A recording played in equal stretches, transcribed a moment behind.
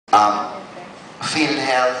Um,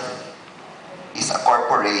 PhilHealth is a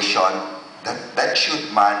corporation that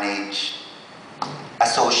should manage a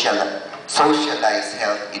socialized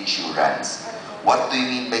health insurance. What do you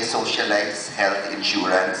mean by socialized health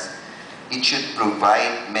insurance? It should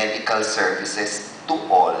provide medical services to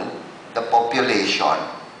all the population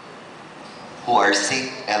who are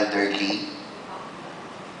sick, elderly,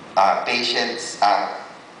 patients,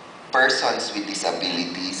 persons with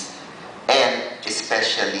disabilities, and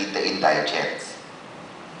especially the indigents.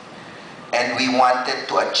 And we wanted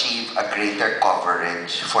to achieve a greater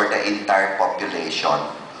coverage for the entire population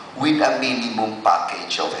with a minimum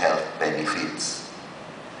package of health benefits.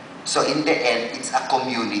 So in the end, it's a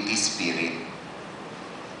community spirit.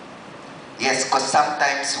 Yes, because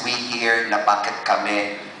sometimes we hear na bakit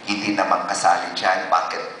kami hindi naman kasali dyan,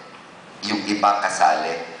 bakit yung iba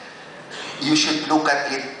kasali. You should look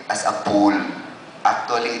at it as a pool.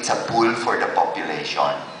 Actually, it's a pool for the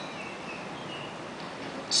population.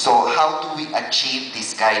 So how do we achieve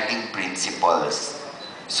these guiding principles?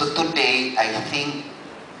 So today, I think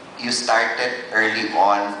you started early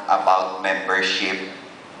on about membership,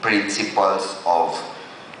 principles of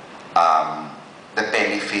the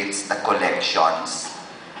benefits, the collections,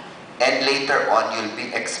 and later on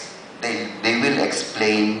they will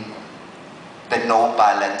explain the no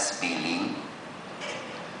balance billing.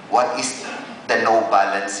 What is the no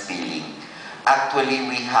balance billing? Actually,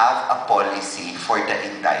 we have a policy for the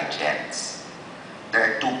indigents. There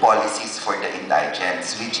are two policies for the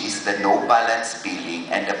indigents, which is the no balance billing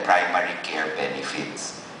and the primary care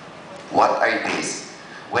benefits. What are these?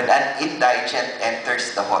 When an indigent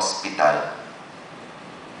enters the hospital,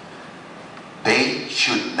 they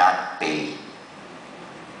should not pay.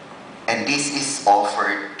 And this is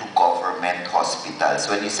offered to government hospitals.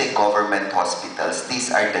 When you say government hospitals,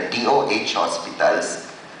 these are the DOH hospitals,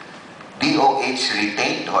 DOH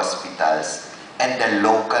retained hospitals, and the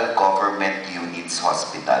local government units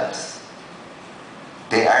hospitals.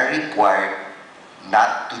 They are required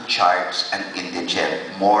not to charge an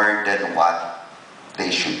indigent more than what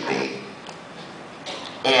they should pay.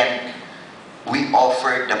 And we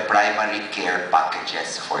offer the primary care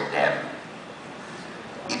packages for them.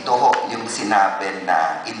 Ito ho yung sinabi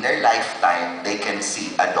na in their lifetime, they can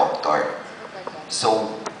see a doctor.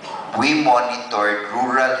 So, we monitored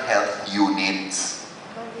rural health units,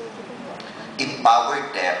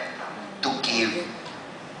 empowered them to give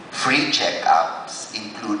free checkups,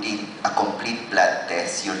 including a complete blood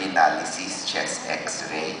test, urinalysis, chest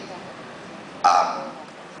x-ray,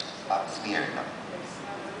 pap smear, no?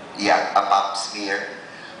 Yeah, a pap smear,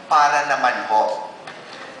 para naman ho,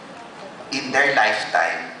 in their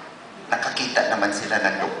lifetime, nakakita naman sila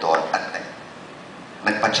ng doktor at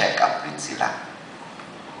nagpa-check up rin sila.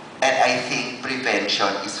 And I think prevention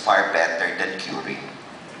is far better than curing.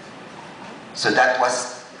 So that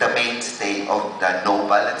was the mainstay of the no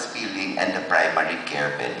balance billing and the primary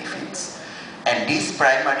care benefits. And these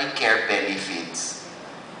primary care benefits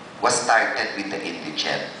was started with the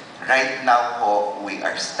indigent. Right now ho, we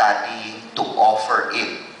are studying to offer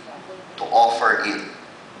it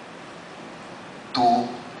to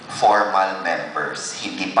formal members.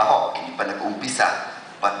 Hindi pa nag-umpisa,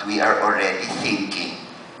 but we are already thinking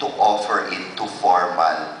to offer it to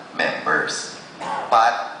formal members.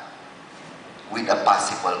 But with a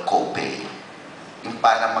possible copay. Yung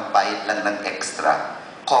para magbayad lang ng extra,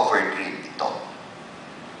 covered rin ito.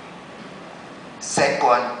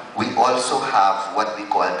 Second, we also have what we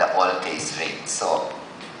call the all-case rate. So,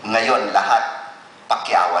 ngayon lahat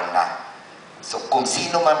pakyawan na. So, kung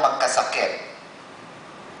sino man magkasakit,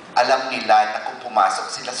 alam nila na kung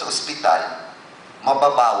pumasok sila sa ospital,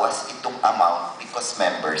 mababawas itong amount because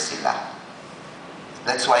members sila.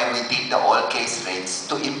 That's why we did the all-case rates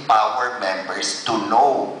to empower members to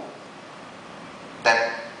know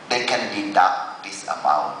that they can deduct this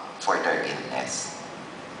amount for their illness.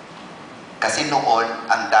 Kasi noon,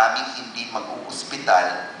 ang daming hindi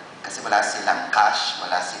mag-uuspital kasi wala silang cash,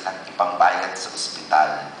 wala silang ipangbayad sa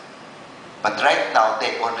ospital. But right now,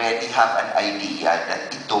 they already have an idea that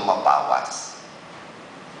ito mabawas.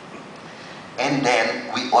 And then,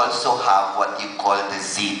 we also have what you call the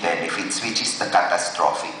Z benefits, which is the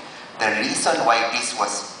catastrophic. The reason why this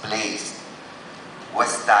was placed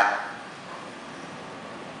was that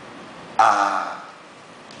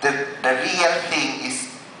the real thing is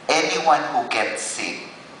anyone who gets sick,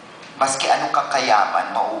 maski anong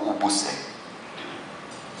kakayaman, mauubos eh.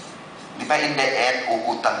 Di ba in the end,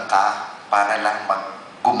 uutang ka para lang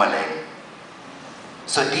gumaling.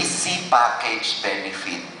 So this C package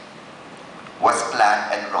benefit was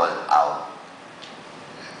planned and rolled out.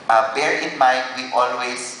 Bear in mind, we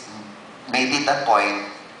always made it a point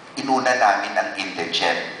inuna namin ang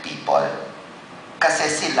indigent people. Kasi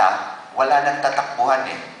sila, wala nang tatakbuhan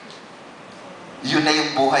eh. Yun na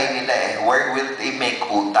yung buhay nila eh. Where will they make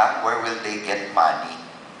utang? Where will they get money?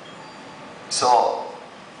 So,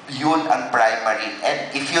 yun ang primary. And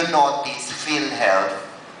if you notice, PhilHealth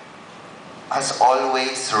has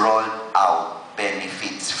always rolled out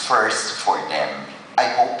benefits first for them.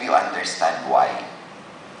 I hope you understand why.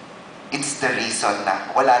 It's the reason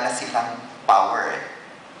na wala na silang power eh.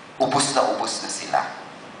 Ubus na sila.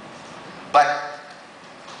 But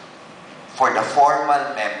for the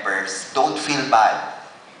formal members, don't feel bad.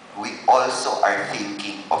 We also are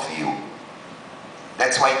thinking of you.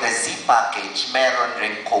 That's why the Z package, meron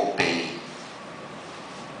rin copay.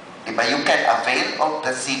 Diba? You can avail of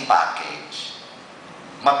the Z package.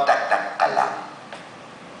 Magdagdag ka lang.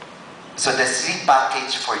 So the Z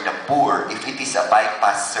package for the poor, if it is a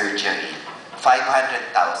bypass surgery,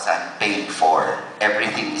 500,000 paid for.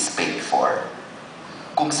 Everything is paid for.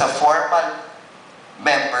 Kung sa formal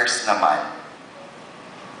members naman,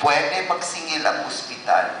 pwede magsingil ang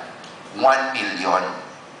ospital, 1 million,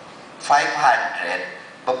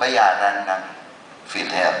 500 babayaran ng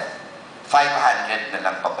PhilHealth. 500 na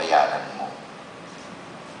lang babayaran mo.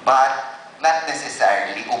 But not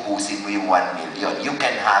necessarily ubusin mo yung 1 million. You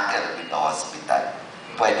can haggle with the hospital.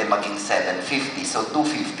 Pwede maging 750, so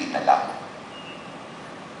 250 na lang.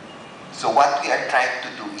 So what we are trying to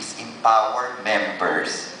do is empower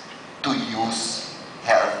members to use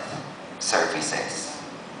health services.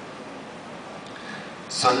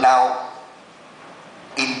 So now,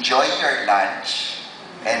 enjoy your lunch,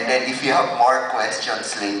 and then if you have more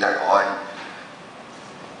questions later on,